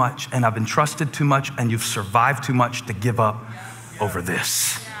done too much and I've entrusted too much and you've survived too much to give up over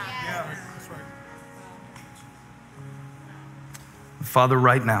this. Father,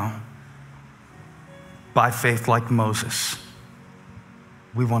 right now, by faith like Moses,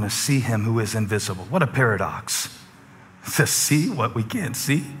 we want to see him who is invisible. What a paradox. To see what we can't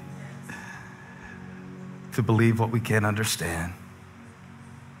see, to believe what we can't understand.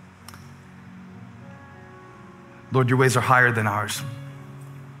 Lord, your ways are higher than ours.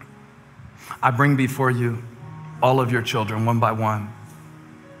 I bring before you all of your children one by one.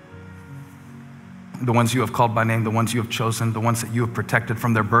 The ones you have called by name, the ones you have chosen, the ones that you have protected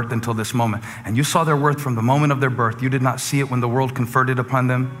from their birth until this moment. And you saw their worth from the moment of their birth. You did not see it when the world conferred it upon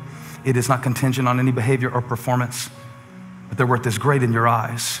them. It is not contingent on any behavior or performance, but their worth is great in your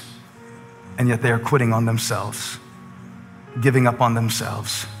eyes. And yet they are quitting on themselves, giving up on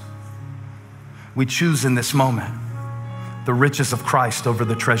themselves. We choose in this moment the riches of Christ over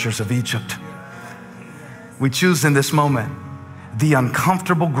the treasures of Egypt. We choose in this moment the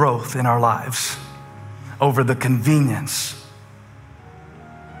uncomfortable growth in our lives over the convenience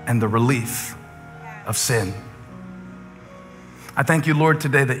and the relief of sin. I thank you, Lord,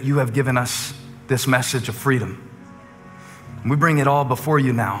 today that you have given us this message of freedom. We bring it all before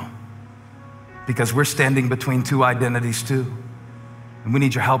you now because we're standing between two identities too. And we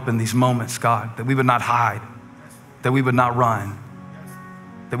need your help in these moments, God, that we would not hide, that we would not run,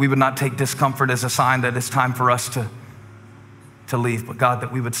 that we would not take discomfort as a sign that it's time for us to leave, but God,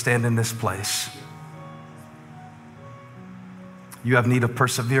 that we would stand in this place. You have need of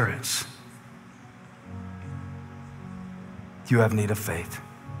perseverance. You have need of faith.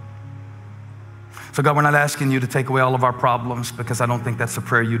 So God, we're not asking you to take away all of our problems because I don't think that's a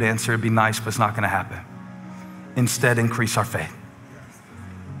prayer you'd answer. It'd be nice, but it's not going to happen. Instead, increase our faith.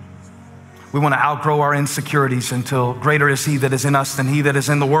 We want to outgrow our insecurities until greater is he that is in us than he that is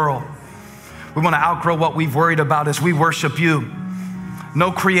in the world. We want to outgrow what we've worried about as we worship you.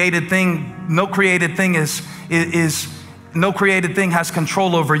 No created thing has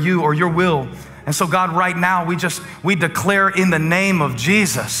control over you or your will. And so God, right now, we declare in the name of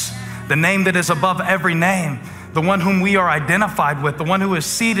Jesus, the name that is above every name, the one whom we are identified with, the one who is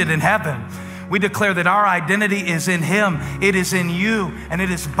seated in heaven. We declare that our identity is in him, it is in you, and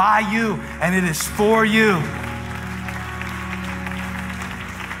it is by you, and it is for you.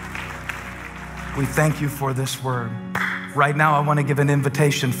 We thank you for this word. Right now, I want to give an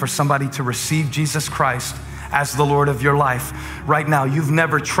invitation for somebody to receive Jesus Christ as the Lord of your life. Right now, you've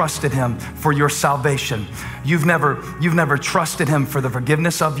never trusted him for your salvation. You've never trusted him for the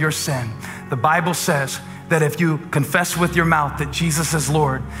forgiveness of your sin. The Bible says that if you confess with your mouth that Jesus is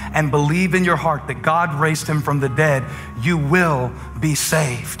Lord and believe in your heart that God raised him from the dead, you will be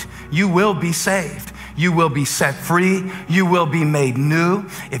saved. You will be saved. You will be set free. You will be made new.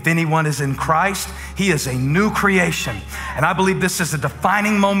 If anyone is in Christ, he is a new creation. And I believe this is a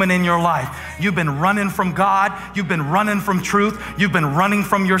defining moment in your life. You've been running from God. You've been running from truth. You've been running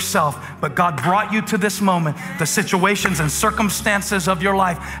from yourself. But God brought you to this moment. The situations and circumstances of your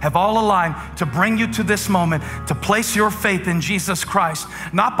life have all aligned to bring you to this moment, to place your faith in Jesus Christ,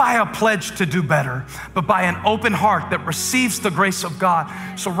 not by a pledge to do better, but by an open heart that receives the grace of God.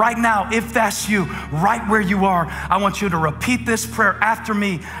 So right now, if that's you, right where you are, I want you to repeat this prayer after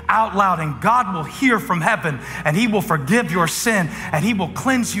me out loud, and God will hear from heaven, and he will forgive your sin, and he will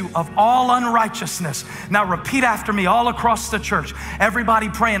cleanse you of all unrighteousness. Now repeat after me all across the church, everybody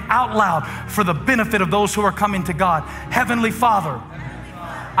praying out loud for the benefit of those who are coming to God. Heavenly Father,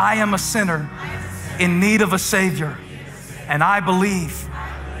 I am a sinner in need of a Savior, and I believe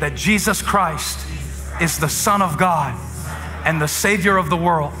that Jesus Christ is the Son of God and the Savior of the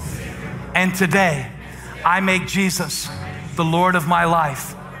world. And today, I make Jesus the Lord of my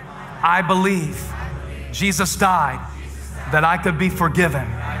life. I believe Jesus died that I could be forgiven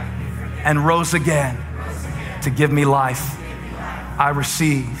and rose again to give me life. I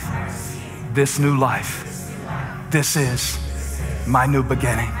receive this new life. This is my new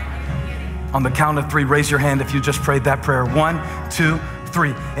beginning. On the count of 3, raise your hand if you just prayed that prayer. 1, 2,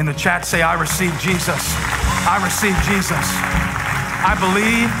 3. In the chat, say, I receive Jesus. I receive Jesus. I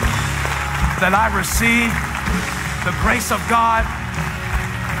believe that I receive the grace of God,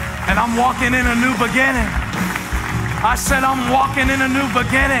 and I'm walking in a new beginning. I said I'm walking in a new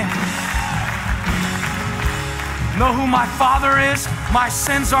beginning. know who my Father is. My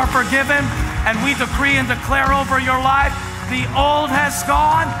sins are forgiven. And we decree and declare over your life, the old has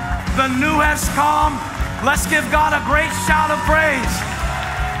gone, the new has come. Let's give God a great shout of praise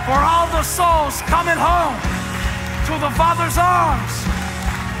for all the souls coming home to the Father's arms.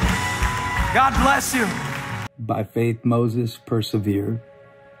 God bless you. By faith, Moses persevered,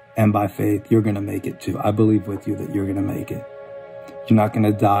 and by faith, you're going to make it too. I believe with you that you're going to make it. You're not going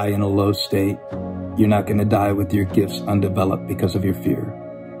to die in a low state. You're not going to die with your gifts undeveloped because of your fear.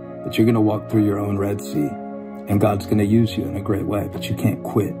 But you're going to walk through your own Red Sea, and God's going to use you in a great way, but you can't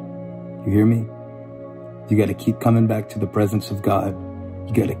quit. You hear me? You got to keep coming back to the presence of God.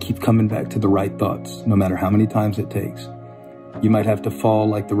 You got to keep coming back to the right thoughts, no matter how many times it takes. You might have to fall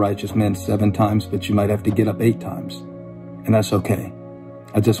like the righteous man 7 times, but you might have to get up 8 times. And that's okay.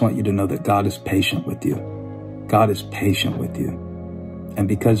 I just want you to know that God is patient with you. God is patient with you. And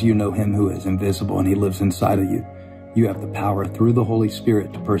because you know him who is invisible and he lives inside of you, you have the power through the Holy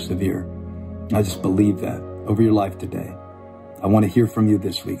Spirit to persevere. I just believe that over your life today. I want to hear from you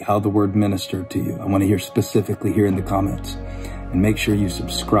this week, how the word ministered to you. I want to hear specifically here in the comments. And make sure you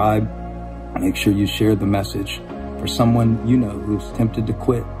subscribe. Make sure you share the message for someone you know who's tempted to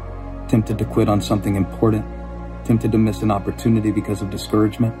quit on something important, tempted to miss an opportunity because of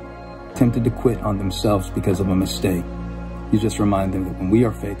discouragement, tempted to quit on themselves because of a mistake. You just remind them that when we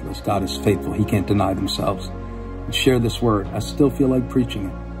are faithless, God is faithful. He can't deny themselves. And share this word. I still feel like preaching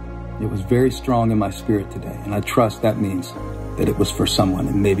it. It was very strong in my spirit today, and I trust that means that it was for someone,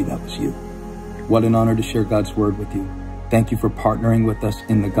 and maybe that was you. What an honor to share God's word with you. Thank you for partnering with us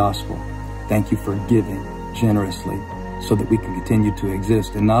in the gospel. Thank you for giving generously so that we can continue to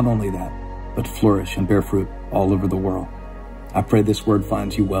exist, and not only that, but flourish and bear fruit all over the world. I pray this word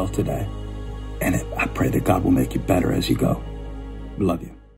finds you well today, and I pray that God will make you better as you go. We love you.